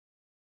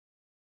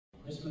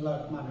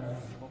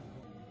Bismillahirrahmanirrahim.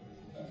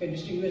 Okay,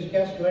 distinguished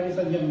guests, ladies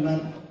and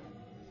gentlemen,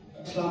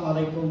 Assalamu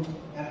alaikum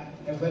and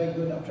a very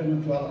good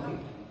afternoon to all of you.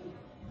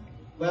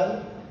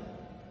 Well,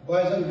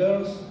 boys and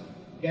girls,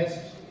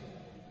 guests,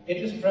 it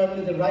is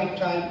probably the right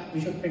time we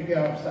should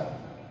prepare ourselves.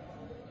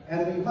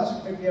 And we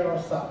must prepare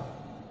ourselves.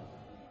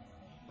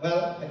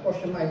 Well, the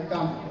question might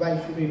come, why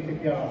should we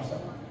prepare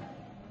ourselves?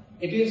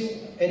 It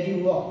is a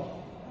new world.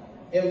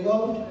 A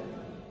world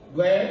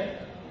where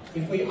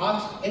if we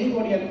ask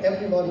anybody and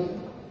everybody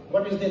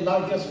what is the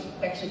largest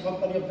taxi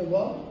company of the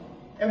world,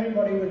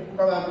 everybody would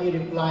probably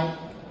reply,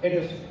 it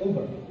is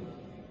Uber.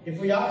 If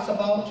we ask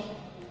about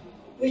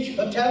which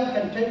hotel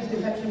contains the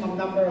maximum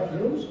number of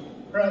rooms,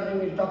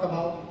 probably we'll talk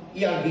about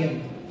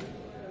Airbnb.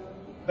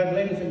 But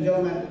ladies and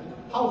gentlemen,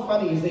 how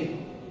funny is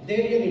it?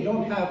 They really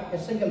don't have a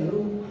single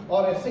room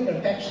or a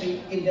single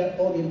taxi in their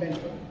own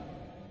inventory.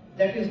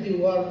 That is the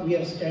world we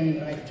are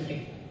standing right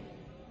today.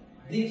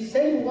 The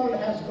same world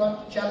has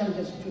got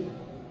challenges too.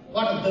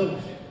 What are those?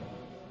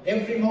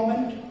 Every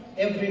moment,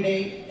 every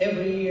day,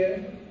 every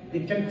year,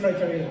 the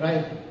temperature is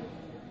rising.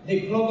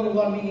 The global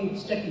warming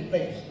is taking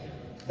place.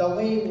 The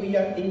way we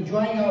are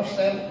enjoying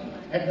ourselves,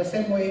 at the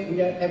same way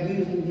we are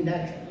abusing the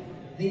nature,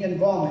 the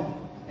environment,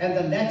 and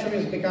the nature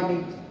is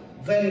becoming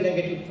very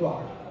negative to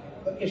us.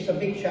 It's a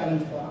big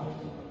challenge for us.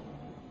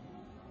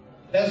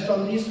 Based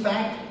on this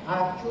fact,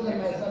 I have chosen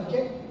my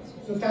subject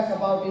to talk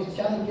about these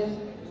challenges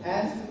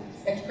and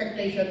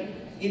expectation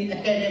in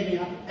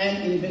academia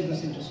and in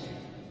business industry.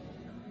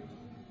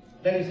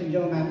 Ladies and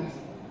gentlemen,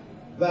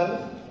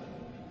 well,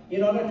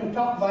 in order to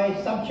talk by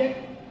subject,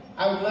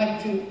 I would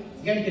like to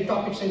get the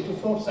topics into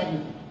 4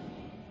 segments.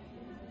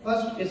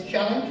 First is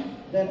challenge,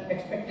 then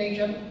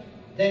expectation,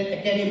 then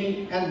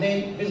academy, and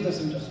then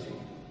business industry.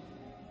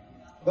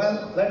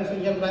 Well, ladies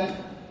and gentlemen,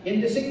 in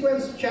the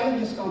sequence,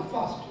 challenges come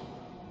first.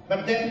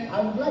 But then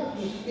I would like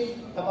to speak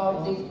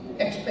about the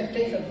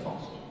expectation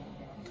first.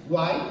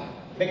 Why?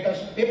 Because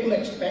people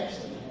expect,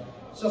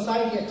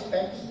 society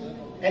expects,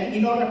 and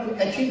in order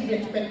to achieve the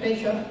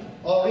expectation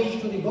or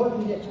reach to the goal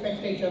to the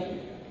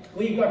expectation,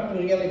 we got to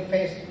really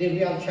face the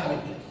real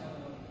challenges.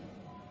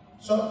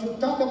 So to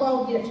talk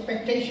about the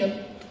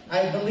expectation,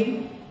 I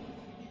believe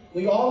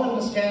we all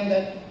understand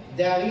that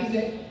there is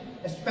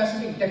a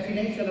specific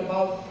definition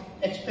about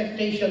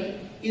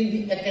expectation in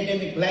the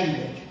academic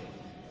language.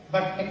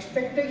 But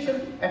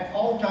expectation at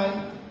all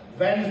times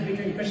varies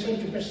between person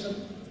to person,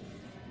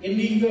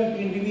 individual to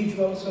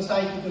individual,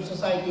 society to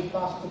society,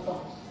 class to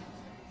class.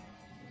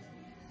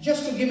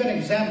 Just to give an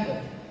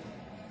example,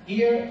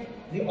 here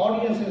the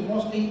audience is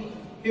mostly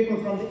people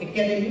from the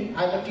academy,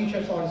 either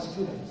teachers or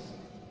students.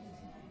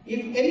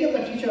 If any of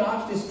the teacher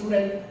asks the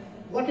student,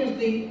 what is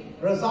the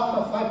result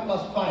of 5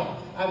 plus 5?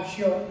 I'm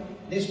sure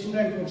the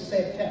student would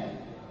say 10.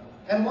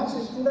 And once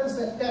the student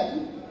says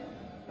 10,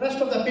 rest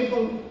of the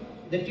people,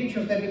 the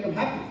teachers, they become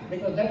happy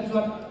because that is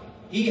what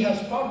he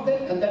has taught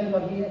them and that is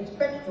what he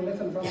expects to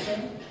listen from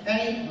them,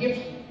 and he gives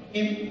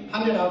him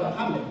 100 out of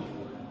 100.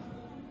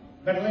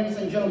 But ladies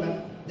and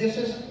gentlemen, this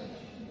is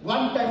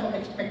one type of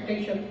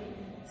expectation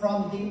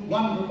from the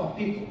one group of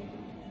people.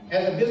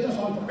 As a business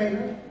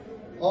entrepreneur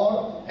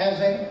or as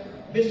a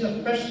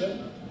business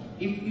person,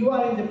 if you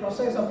are in the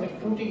process of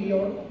recruiting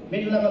your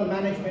mid-level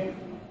management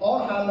or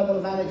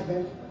high-level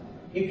management,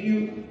 if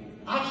you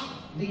ask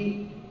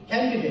the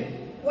candidate,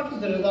 what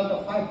is the result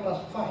of 5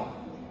 plus 5?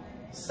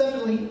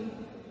 Certainly,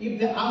 if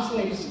the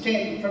answer is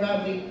 10,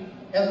 probably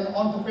as an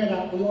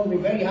entrepreneur, we won't be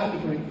very happy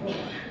to recruit.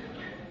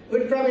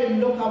 We'd probably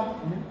look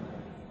up,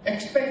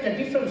 expect a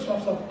different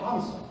source of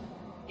answer.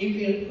 If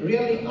you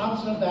really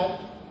answer that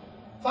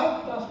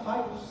 5 plus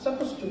 5 is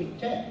supposed to be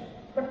 10,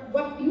 but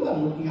what you are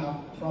looking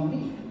out from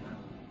me?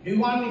 Do you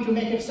want me to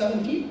make it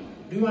 17?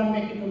 Do you want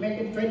me to make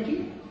it 20?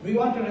 Do you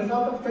want a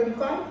result of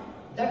 25?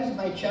 That is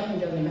my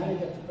challenge as a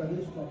manager to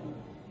produce for you.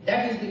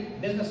 That is the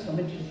business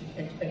community's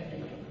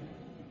expectation.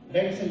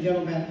 Ladies and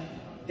gentlemen,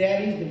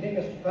 there is the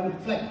biggest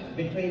conflict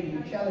between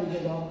the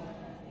challenges of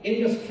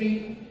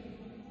industry,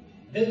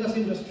 business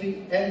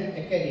industry, and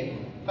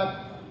academia. But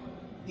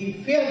the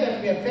fear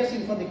that we are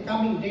facing for the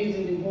coming days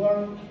in the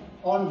world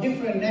on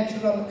different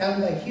natural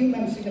and the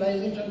human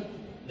civilization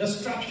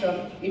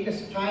destruction, it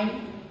is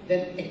time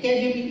that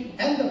academy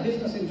and the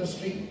business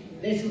industry,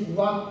 they should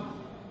work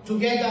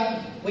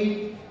together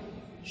with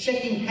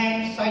shaking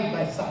hands side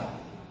by side.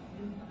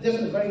 This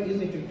is very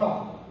easy to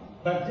talk,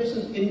 but this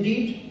is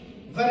indeed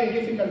very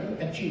difficult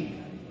to achieve.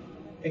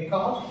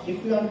 Because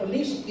if we want to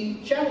list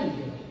the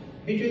challenges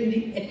between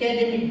the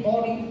academic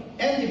body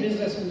and the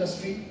business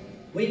industry,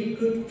 we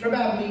could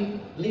probably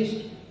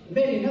list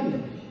many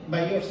numbers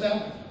by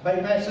yourself, by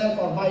myself,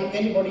 or by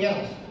anybody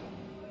else.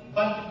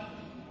 But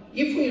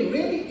if we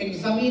really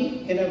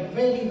examine in a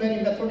very,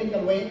 very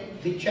methodical way,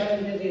 the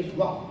challenges is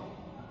one.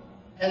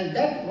 And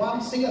that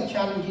one single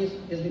challenge is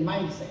the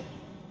mindset.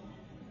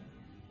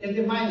 Is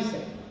the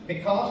mindset.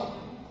 Because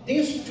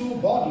these two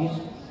bodies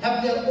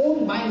have their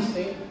own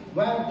mindset,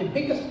 where the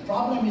biggest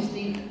problem is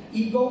the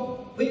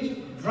ego, which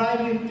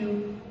drive you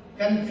to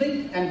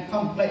conflict and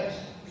complex.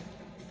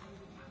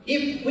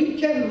 If we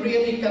can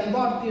really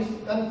convert this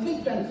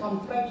conflict and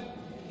conflict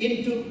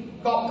into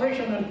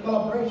cooperation and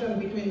collaboration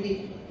between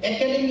the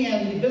academia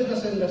and the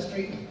business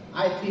industry,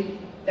 I think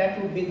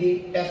that would be the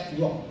best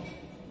work.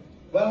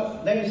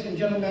 Well, ladies and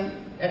gentlemen,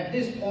 at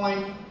this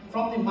point,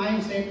 from the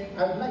mindset,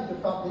 I would like to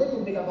talk a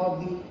little bit about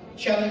the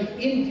challenge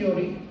in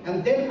theory,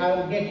 and then I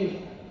will get into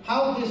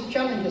how these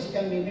challenges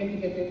can be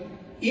mitigated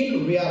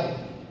in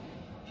reality.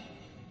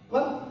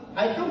 Well,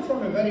 I come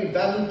from a very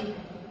valued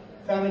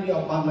family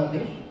of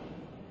Bangladesh.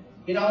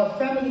 In our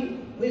family,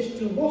 we used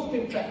to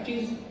mostly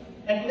practice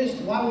at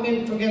least one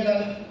meal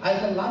together,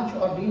 either lunch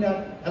or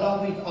dinner,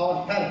 along with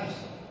our parents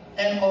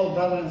and our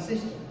brothers and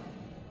sisters.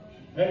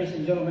 Ladies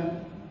and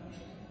gentlemen,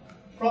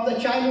 from the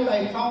childhood,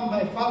 I found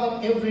my father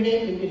every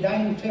day in the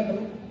dining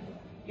table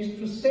is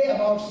to say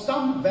about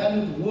some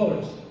valued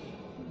words,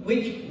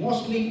 which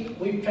mostly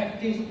we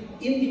practice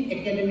in the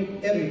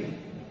academic area.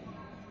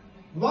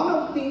 One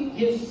of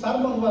his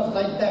sermon was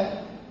like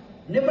that: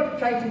 never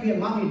try to be a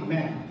moneyed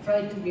man,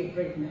 try to be a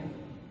great man.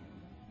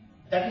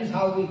 That is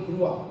how we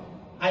grew up.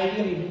 I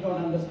really did not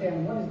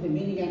understand what is the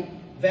meaning and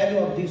value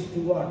of these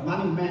two words,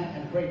 moneyed man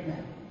and great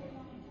man.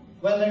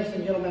 Well, ladies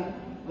and gentlemen,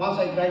 once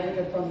I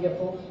graduated from the Air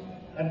Force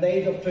at the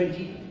age of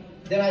 20,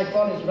 then I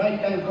thought it's right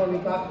time for me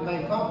to ask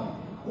my father,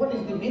 what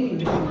is the meaning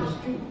between these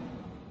two?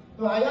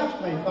 So I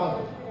asked my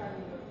father,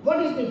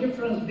 what is the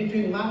difference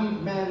between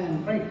moneyed man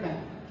and great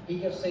man? He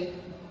just said,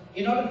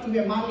 in order to be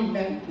a moneyed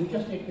man, you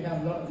just need to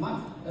have a lot of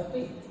money. That's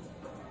it.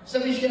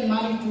 Sufficient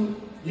money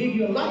to live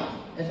your life.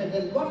 I said,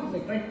 then what is a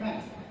great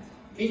man?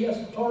 He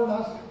just told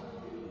us,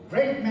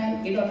 great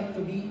man, in order to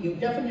be, you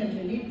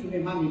definitely need to be a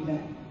moneyed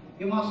man.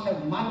 You must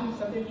have money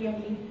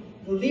sufficiently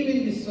to live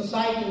in this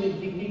society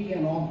with dignity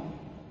and honor.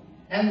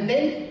 And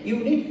then you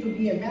need to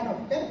be a man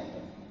of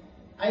character.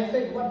 I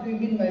said, what do you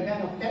mean by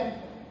man of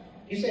character?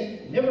 He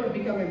said, never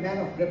become a man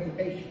of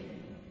reputation.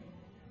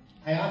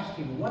 I asked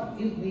him, what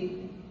is the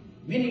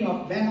meaning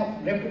of man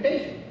of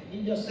reputation?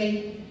 He just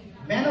said,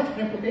 man of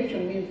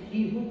reputation means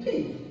he who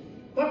thinks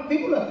what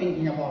people are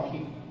thinking about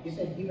him. He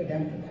said, give a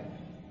damn to that.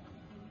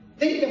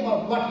 Think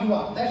about what you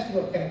are, that's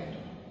your character.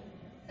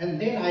 And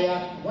then I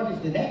asked, what is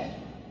the next?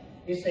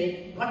 He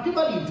said,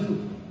 whatever you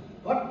do,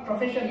 what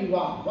profession you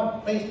are,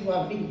 what place you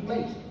are being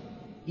placed,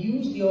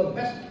 use your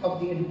best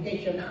of the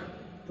education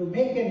to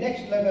make a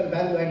next level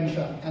value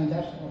addition, and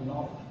that's for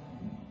knowledge.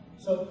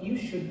 So you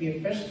should be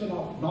a person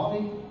of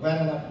knowledge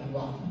wherever you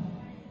are.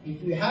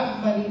 If you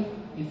have money,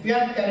 if you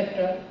have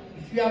character,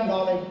 if you have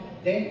knowledge,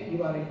 then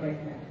you are a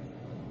great man.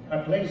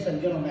 But ladies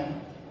and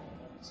gentlemen,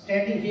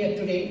 standing here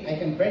today, I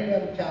can very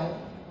well tell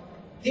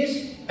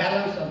this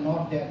balance are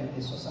not there in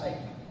this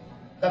society.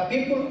 The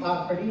people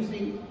are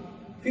producing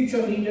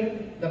future leaders,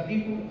 the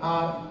people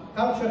are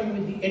culturing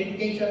with the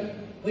education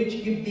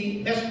which give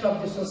the best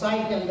of the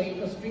society and the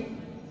industry.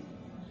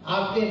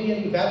 Are they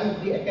really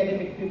valued? The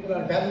academic people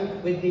are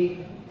valued with the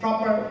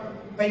proper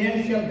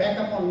financial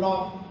backup or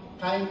not?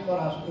 Time for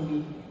us to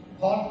be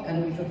thought,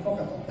 and we should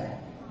focus on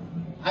that.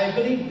 I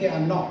believe they are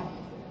not.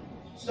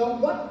 So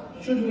what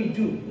should we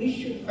do? We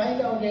should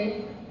find out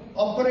a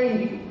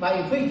operandi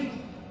by which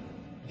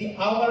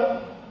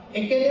our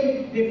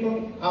academic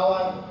people,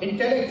 our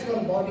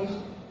intellectual bodies,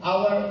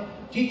 our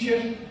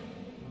teachers,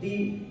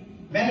 the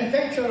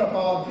manufacturer of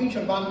our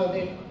future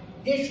Bangladesh,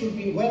 they should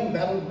be well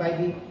valued by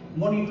the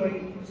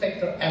monetary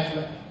sector as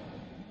well.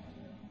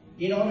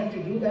 In order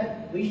to do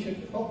that, we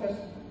should focus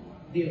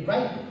the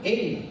right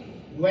area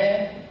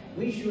where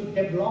we should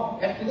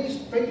develop at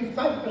least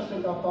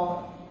 25% of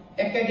our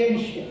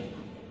academicians.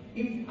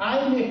 If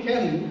I may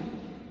tell you,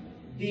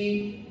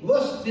 the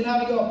worst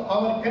scenario of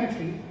our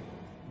country,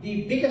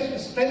 the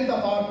biggest strength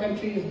of our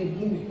country is the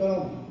blue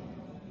economy,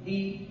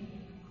 the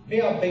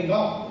Bay of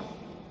Bengal.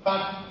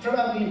 But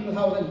probably in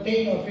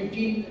 2010 or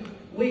 15,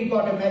 we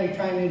got a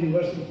maritime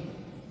university.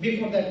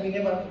 Before that, we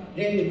never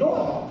really know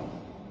about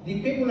it.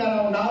 The people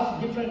around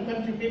us, different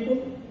country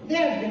people, they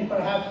have been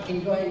perhaps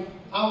enjoying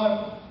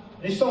our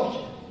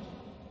resources.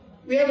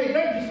 We have a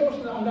great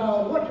resource under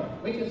our water,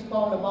 which is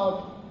called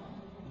about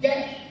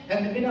gas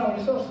and the mineral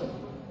resources.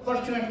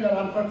 Fortunately or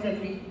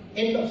unfortunately,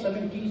 end of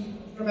 70s,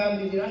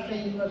 probably the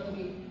Russian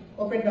University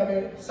opened up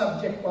a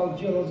subject called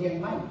geology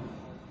and mining.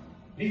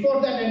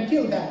 Before that,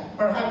 until that,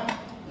 perhaps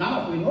none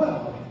of us know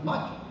about it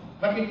much,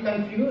 but it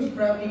contributes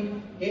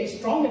probably a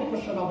stronger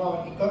portion of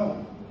our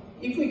economy.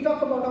 If we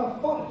talk about our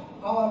forest,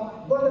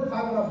 our golden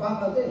fiber of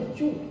Bangladesh,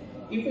 jute,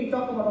 if we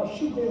talk about our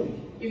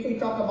shipbuilding, if we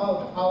talk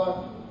about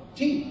our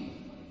tea,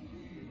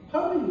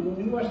 how many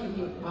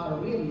universities are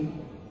really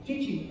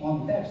teaching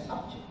on that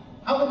subject?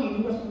 How many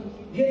universities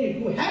really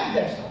do have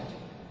that subject?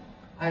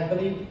 I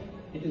believe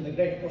it is a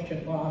great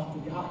question for us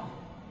to ask.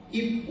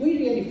 If we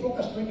really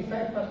focus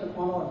 25%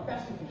 on our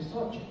passive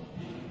research,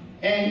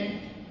 and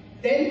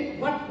then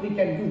what we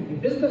can do,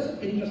 the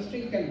business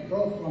industry can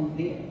grow from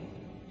there.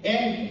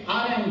 And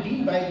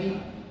R&D by the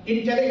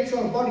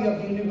intellectual body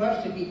of the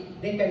university,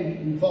 they can be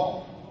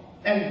involved.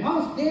 And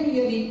once they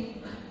really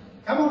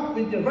come up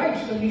with the right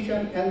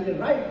solution and the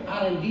right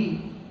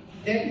R&D,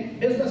 then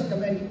business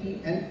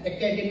community and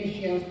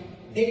academicians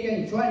they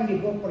can jointly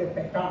go for a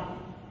pattern.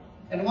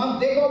 And once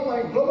they go for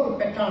a global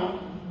pattern,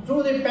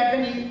 through the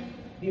patterning,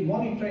 the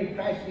monetary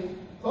crisis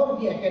for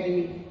the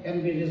academy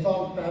can be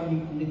resolved probably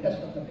in the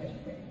best of the best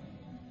way.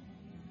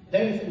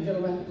 Ladies and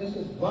gentlemen, this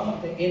is one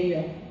of the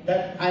areas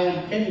that I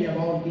am telling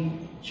about the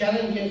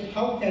challenges.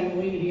 How can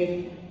we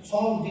really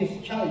solve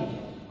these challenges?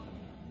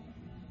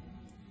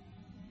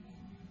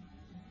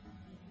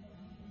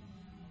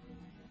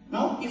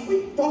 Now, if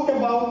we talk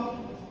about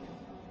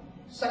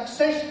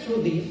success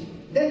through this,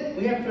 then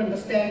we have to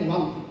understand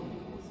one thing.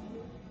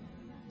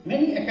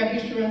 Many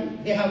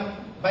academicians, they have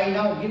by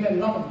now given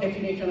a lot of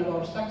definition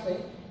about success,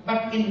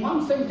 but in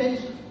one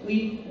sentence,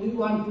 we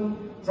want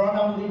to draw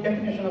down the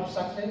definition of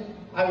success.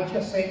 I would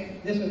just say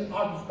this is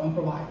art of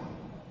compromise.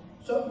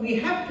 So we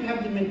have to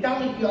have the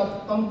mentality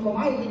of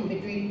compromising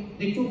between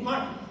the two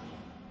parties.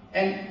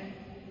 And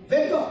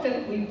very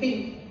often we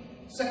think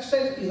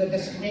success is a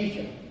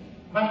destination,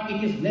 but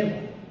it is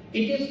never.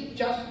 It is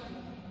just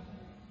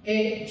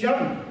a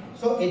journey.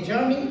 So a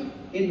journey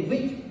in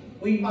which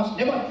we must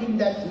never think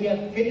that we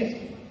have finished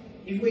it.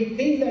 If we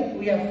think that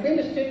we have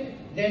finished it,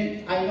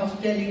 then I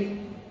must tell you,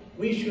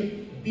 we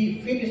should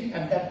be finished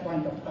at that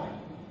point of time.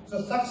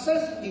 So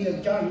success is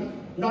a journey,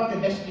 not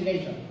a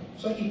destination.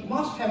 So it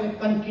must have a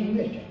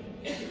continuation.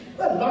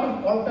 Well, a lot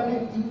of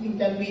alternate thinking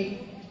can be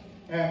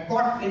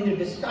caught in the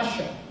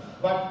discussion,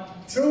 but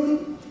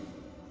truly,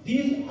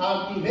 these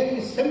are the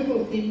very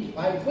simple things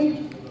by which,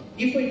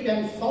 if we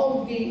can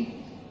solve the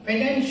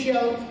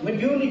financial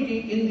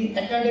modality in the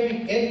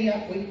academic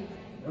area with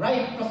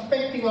right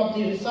perspective of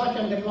the research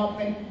and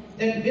development,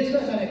 then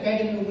business and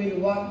academy will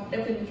work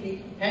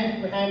definitely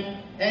hand to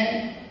hand,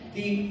 and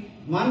the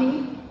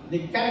money,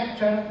 the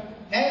character,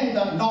 and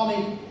the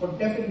knowledge would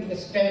definitely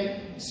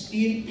stand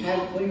still,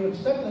 and we would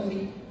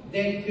certainly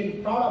then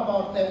feel proud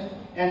about them,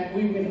 and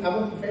we will be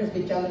able to face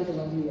the challenges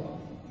of the world.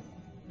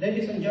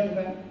 Ladies and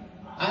gentlemen,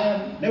 I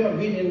have never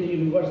been in the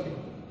university.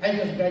 I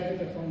just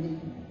graduated from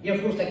the Air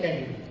Force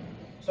Academy.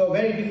 So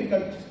very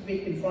difficult to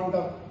speak in front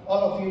of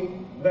all of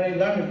you, very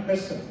learned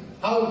person.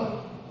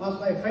 However, once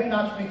my friend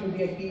asked me to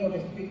be a keynote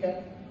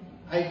speaker,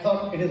 I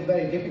thought it is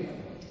very difficult.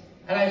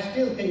 And I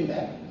still think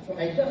that, so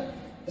I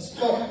just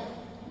spoke.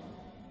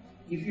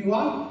 If you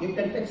want, you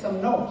can take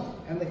some notes,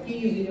 and the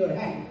key is in your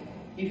hand.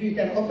 If you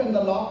can open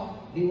the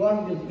lock, the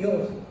world is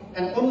yours.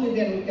 And only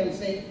then we can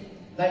say,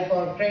 like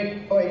our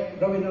great poet,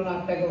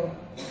 Rabindranath Tagore,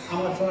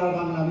 Amar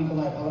Sonargaon Nami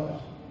Tomai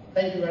Bhalobashi.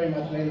 Thank you very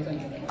much, ladies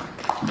and gentlemen.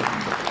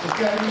 If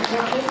you have any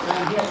questions, I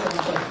am here for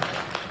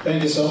questions.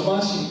 Thank you so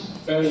much.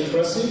 Very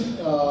impressive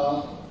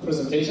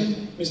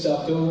presentation,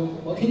 Mr.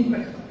 Abdul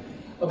Motin.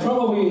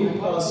 Probably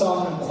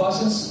some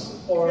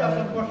questions or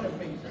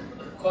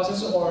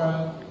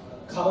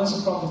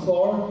comments from the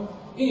floor.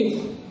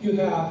 If you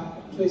have,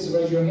 please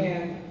raise your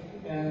hand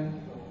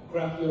and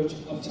grab your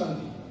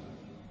opportunity.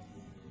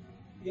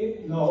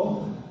 If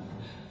no,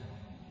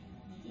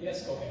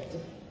 yes, go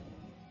ahead.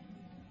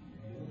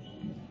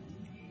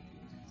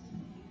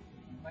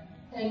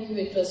 Thank you.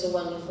 It was a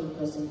wonderful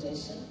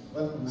presentation.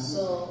 Welcome.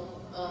 So,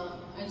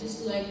 I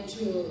just like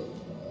to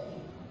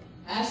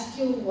ask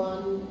you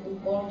one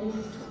important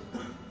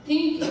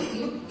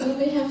thinking.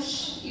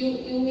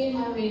 You may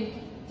have a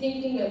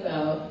thinking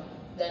about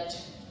that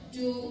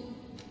to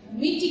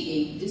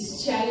mitigate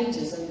these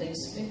challenges and the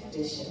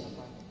expectation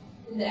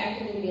in the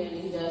academia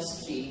and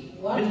industry.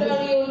 What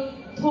are your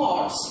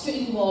thoughts to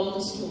involve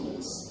the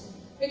students?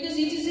 Because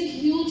it is a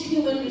huge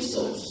human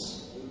resource.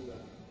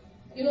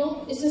 You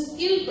know, it's a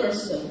skilled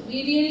person.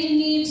 We really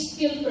need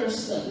skilled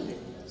person.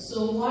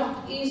 So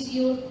what is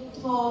your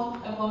thought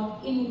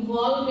about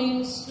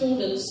involving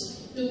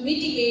students to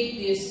mitigate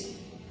these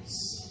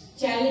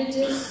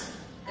challenges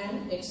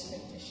and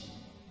expectations?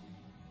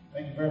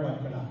 Thank you very much,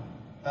 Pranav.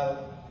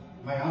 Well,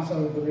 my answer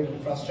will be a little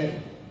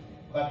frustrating,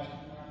 but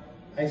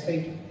I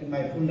say in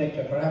my full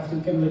lecture, perhaps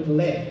you came a little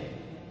late.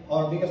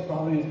 Our biggest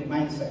problem is the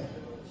mindset.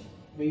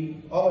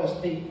 We always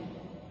think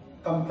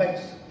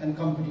complex and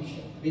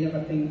competition. We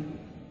never think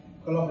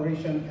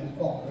collaboration and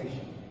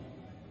cooperation.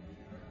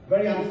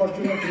 Very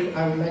unfortunately,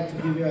 I would like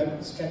to give you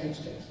a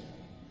statistics.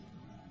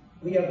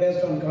 We are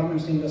based on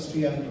garments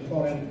industry and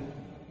foreign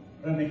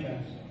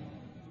remittance.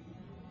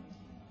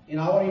 In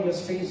our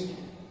industries,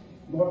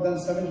 more than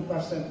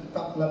 70%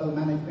 top level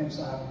managements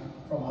are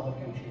from other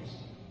countries.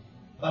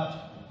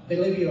 But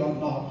believe it or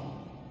not,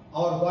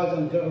 our boys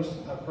and girls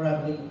are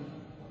probably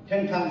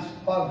 10 times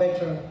far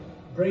better,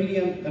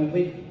 brilliant, and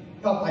with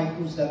top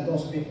IQs than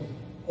those people.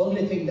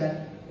 Only thing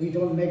that we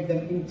don't make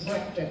them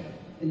interacted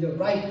in the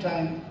right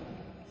time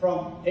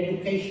from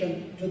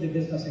education to the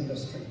business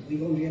industry. We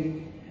don't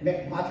really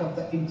make much of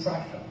the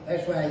interaction.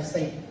 That's why I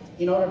say,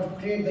 in order to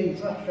create the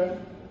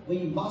interaction,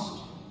 we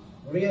must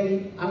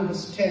really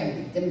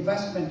understand the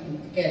investment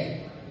in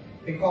academy,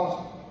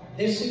 because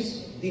this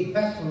is the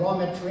best raw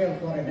material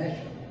for a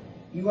nation.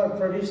 You are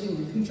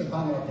producing the future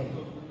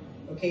Bangladesh.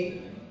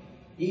 Okay?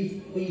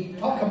 If we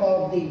talk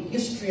about the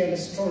history and the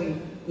story,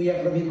 we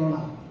have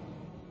Rabindranath,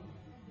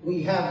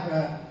 we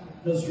have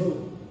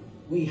Nazrul,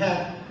 we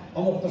have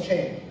Amar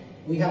Sheikh,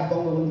 we have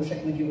Bangabandhu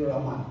Sheikh Mujibur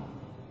Rahman.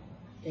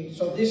 Okay,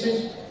 so this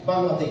is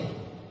Bangladesh.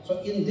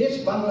 So in this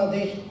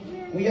Bangladesh,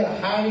 we are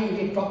hiring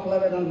the top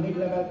level and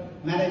mid-level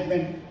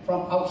management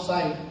from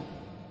outside.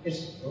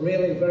 It's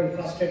really very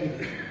frustrating.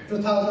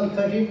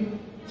 1913,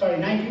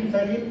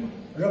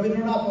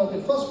 Rabindranath was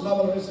the first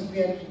Nobel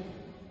recipient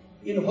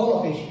in whole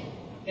of Asia.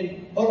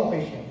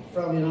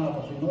 Probably none of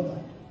us will know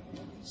that.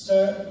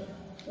 So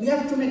we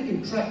have to make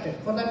it interactive.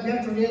 For that, we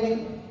have to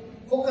really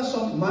focus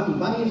on money.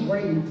 Money is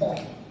very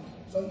important.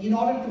 So in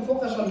order to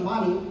focus on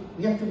money,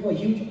 we have to go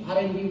huge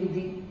R&D with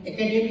the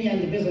academia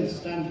and the business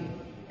standing.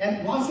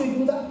 And once we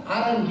do the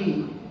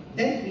R&D,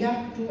 then we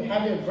have to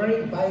have a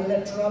very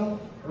bilateral,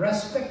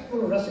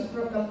 respectful,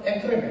 reciprocal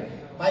agreement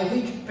by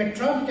which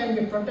patron can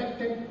be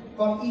protected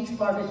for each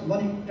party's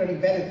monetary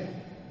benefit.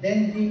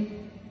 Then the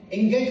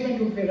engagement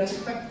would be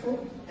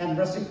respectful and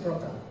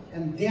reciprocal,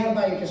 and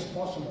thereby it is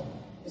possible.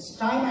 It's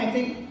time, I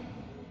think,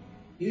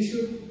 you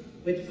should,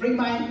 with free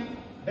mind,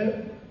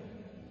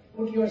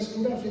 put your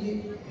students in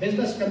the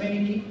business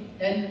community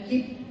and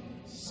keep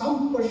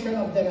some portion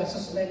of their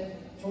assessment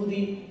through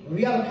the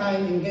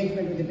real-time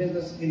engagement with the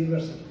business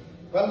university.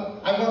 Well,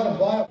 I was a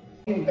boy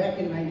back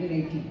in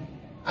 1980.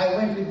 I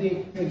went to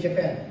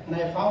Japan, and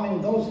I found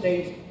in those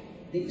days,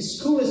 the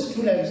school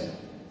students,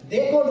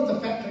 they go to the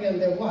factory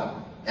and they work.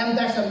 And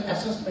that's an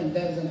assessment,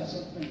 there is an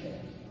assessment there.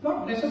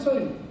 Not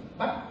necessarily,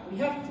 but we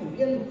have to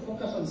really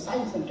focus on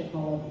science and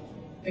technology,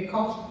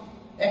 because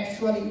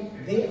actually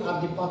they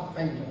are the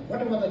pathfinder.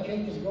 Whatever the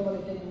change is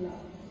globally taking now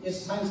is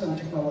science and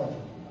technology.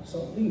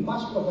 So we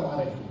must go for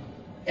R&D,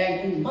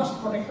 and we must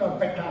protect our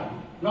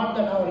baton. Not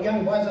that our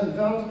young boys and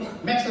girls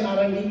makes an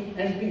R&D and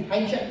it's being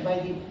hijacked by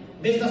the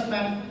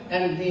businessman,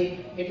 and it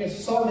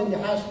is sold in the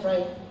highest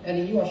price,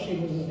 and he or she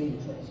loses the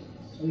interest.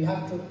 So we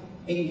have to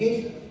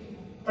engage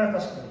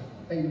purposefully.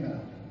 Thank you,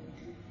 madam.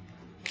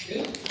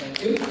 Good,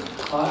 thank you.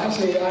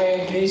 Actually,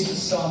 I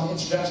missed some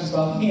introductions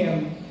about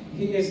him.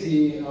 He is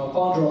the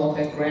founder of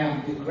that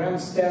GRAM. The GRAM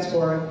stands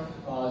for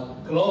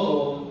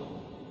Global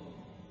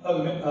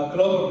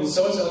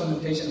Resource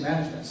Augmentation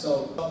Management.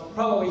 So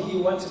probably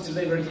he wants to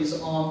deliver his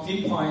own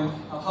viewpoint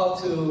on how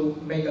to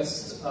make a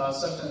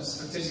certain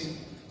strategic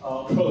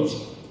approach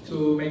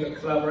to make a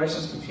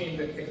collaborations between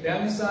the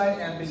academic side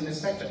and business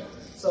sector.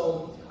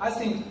 So I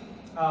think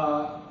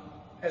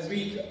as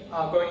we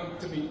are going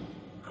to be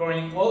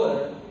growing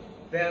older,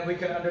 then we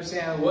can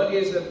understand what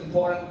is the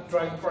important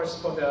driving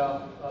force for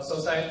the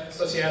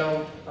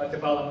societal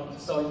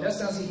development. So in that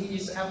sense, he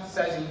is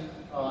emphasizing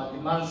the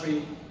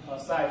monetary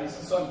side is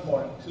so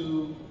important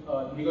to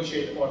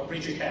negotiate or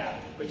bridge a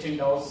gap between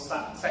those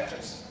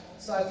sectors.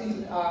 So I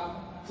think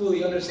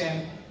fully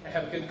understand, I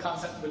have a good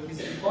concept with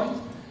his viewpoint.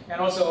 And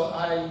also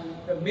I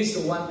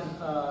missed one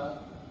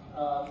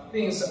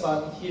things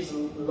about his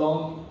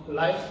long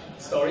life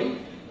story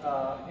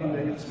in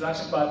the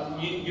introduction, but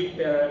you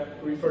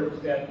referred to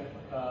that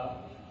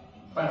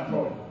final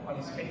program on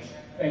his page.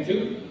 Thank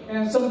you.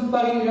 And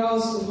somebody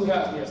else who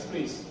has, yes,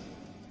 please.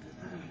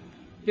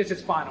 This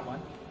is final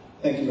one.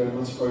 Thank you very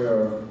much for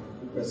your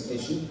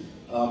presentation.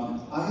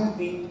 I have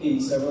been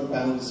in several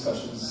panel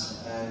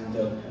discussions, and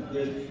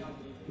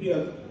there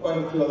are quite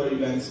a few other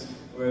events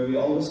where we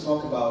always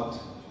talk about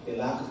a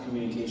lack of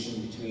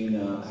communication between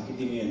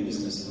academia and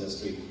business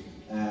industry.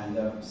 And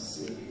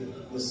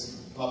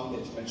this topic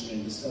that you mentioned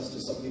and discussed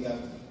is something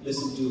I've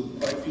listened to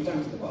quite a few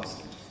times in the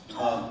past.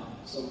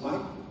 So my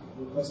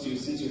request to you,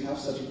 since you have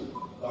such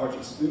a large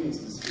experience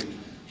in this field,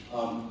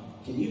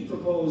 can you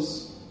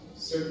propose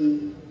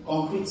certain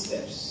concrete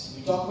steps?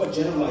 We talk about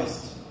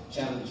generalized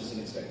challenges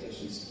and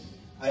expectations,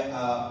 but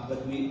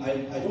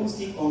I don't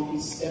see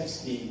concrete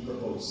steps being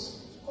proposed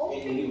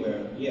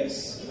anywhere.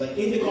 Yes, like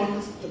in the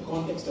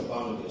context of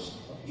Bangladesh,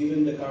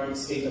 given the current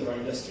state of our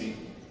industry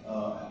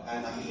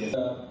and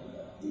academia.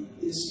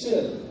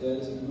 Still, there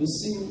is a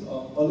missing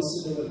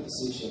policy level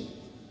decision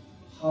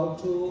how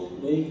to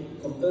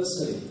make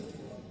compulsory.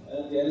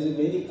 There is a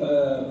very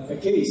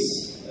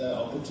precarious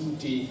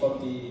opportunity for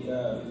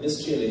the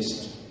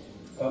industrialist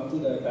to come to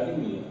the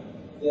academia.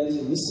 There is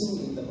a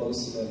missing in the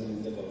policy level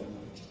in the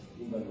government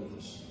in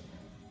Bangladesh.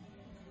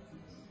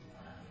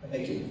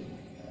 Thank you.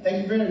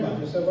 Thank you very much.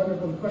 It's a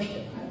wonderful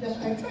question.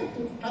 I tried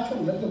to touch on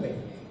a little bit.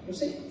 You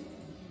see,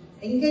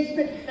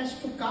 engagement has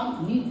to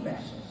come need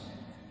basis.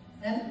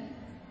 And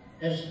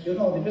as you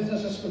know, the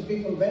business school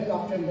people very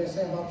often they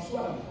say about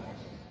swallowing.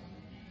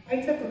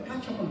 I try to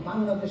touch upon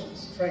Bangladesh's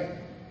strength.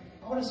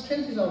 Our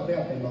strength is our way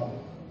of belonging.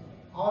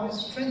 Our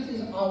strength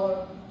is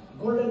our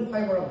golden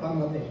fiber of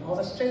Bangladesh.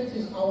 Our strength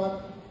is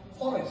our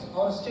forest.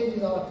 Our strength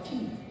is our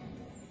tea.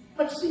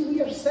 But see,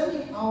 we are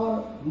selling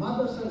our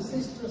mothers and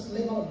sisters'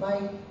 labor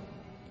by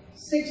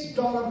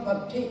 $6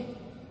 per day.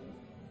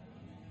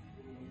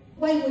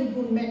 Why we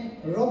don't make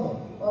rubber,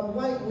 or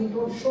why we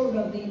don't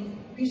shoulder the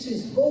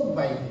pieces gold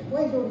by them?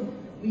 Why don't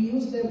we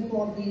use them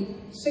for the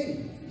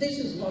same? This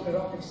is not a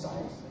rocket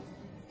science.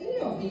 Any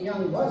of the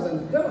young boys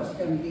and girls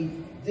can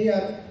be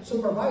their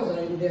supervisor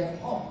in their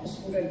off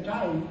student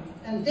time,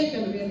 and they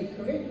can really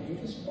create it.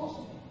 It is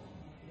possible.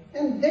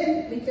 And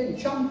then we can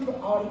jump to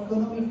our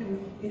economy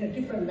in a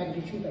different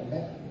magnitude and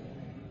level.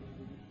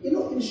 You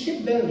know, in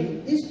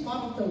shipbuilding, this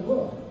part of the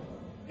world,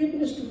 people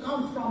used to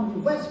come from the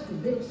west to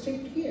build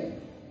ships here.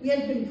 We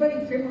had been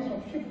very famous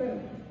of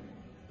shipbuilding.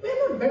 We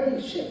are not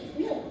building ships,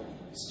 we are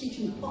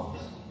stitching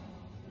pots.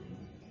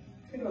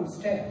 People on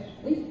stairs.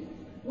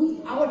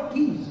 Our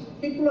teams,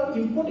 people are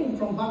importing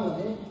from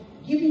Bangladesh,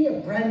 giving a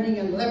branding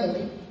and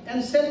labeling,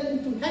 and selling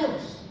it to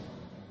Harrods.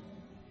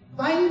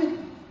 Buying with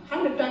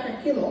 100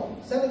 taka kilo,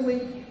 selling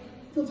with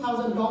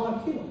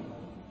 $2,000 kilo.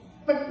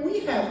 But we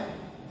have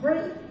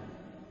very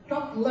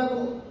top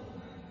level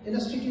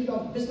Institute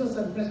of Business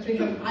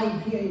Administration,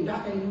 IBA in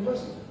Dhaka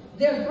University.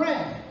 Their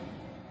brand.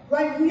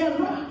 Right? We are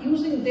not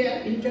using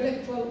their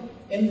intellectual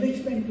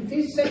enrichment to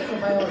this sector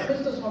by our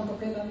business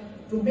entrepreneurs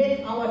to make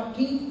our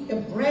tea a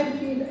brand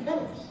tea in the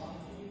Harrods.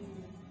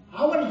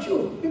 Our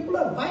juice, people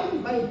are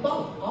buying by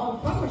bulk. Our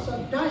farmers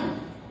are dying.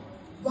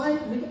 Why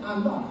we are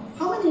not?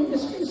 How many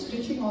industries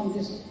teaching on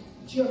this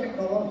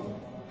geotechnology?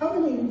 How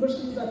many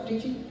universities are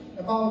teaching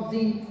about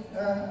the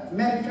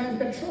maritime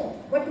petrol?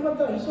 What about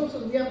the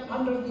resources we have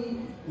under the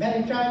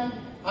maritime,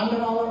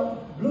 under our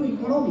blue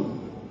economy?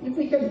 If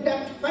we can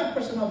tap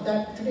 5% of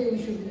that, today we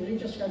should be the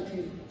richest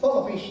country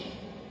full of Asia.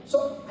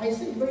 So I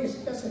think very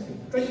specific.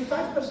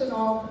 25%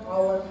 of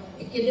our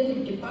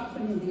academic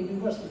department in the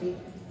university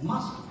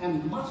must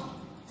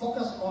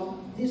focus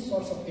on this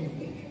source of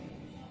education.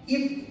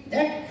 If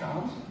that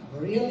comes,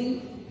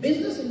 really,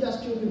 business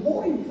industry will be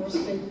more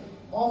interested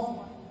of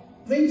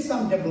doing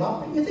some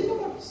development. You think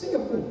about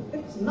Singapore,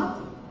 it's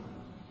nothing.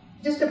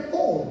 Just a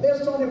pole,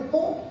 based on a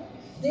pole,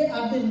 they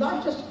are the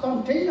largest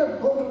container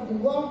port of the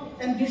world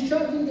and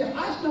discharging the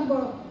highest number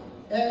of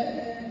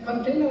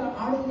containers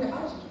earning the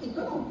highest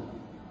economy.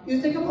 You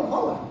think about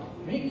Holland,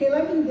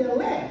 reclaiming their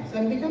lands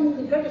and becoming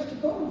the greatest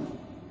economy.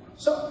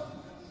 So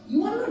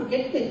you are not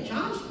getting a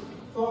chance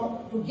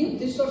to give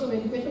this sort of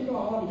education to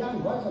our young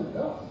boys and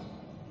girls.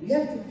 We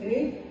have to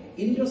create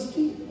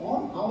industry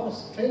on our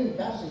strength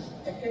basis,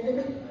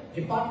 academic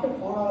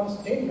department on our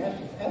strength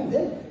basis, and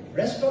then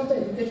rest of the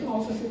education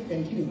also should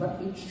continue, but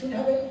it should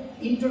have an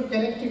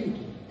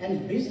interconnectivity.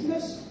 And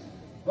business,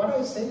 what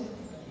I said,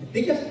 the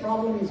biggest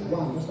problem is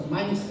one, was the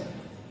mindset.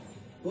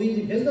 With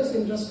the business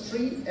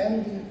industry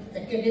and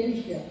the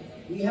academia,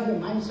 we have a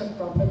mindset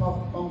problem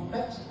of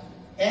complex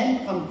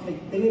and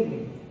conflict, believe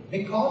me.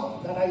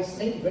 Because, that I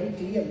said very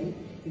clearly,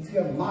 if you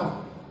are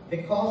marked,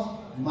 because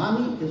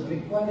money is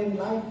required in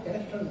life,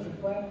 character is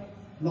required,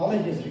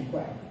 knowledge is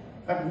required.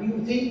 But we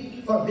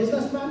think for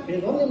businessman, it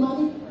is only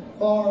money.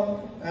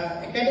 For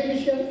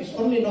academician, it's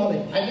only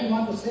knowledge. I didn't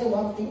want to say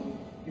one thing.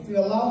 If you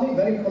allow me,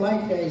 very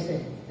politely I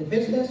say, the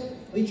business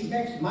which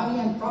makes money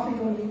and profit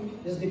only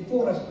is the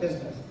poorest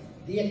business.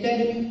 The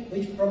academy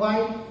which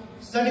provides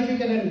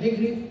certificate and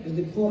degree is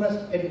the poorest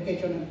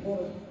education and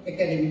poorest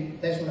academy.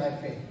 That's what I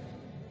feel.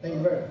 Thank you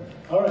very much.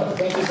 All right,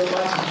 thank you so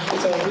much.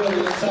 It's a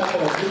really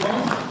insightful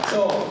response.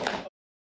 So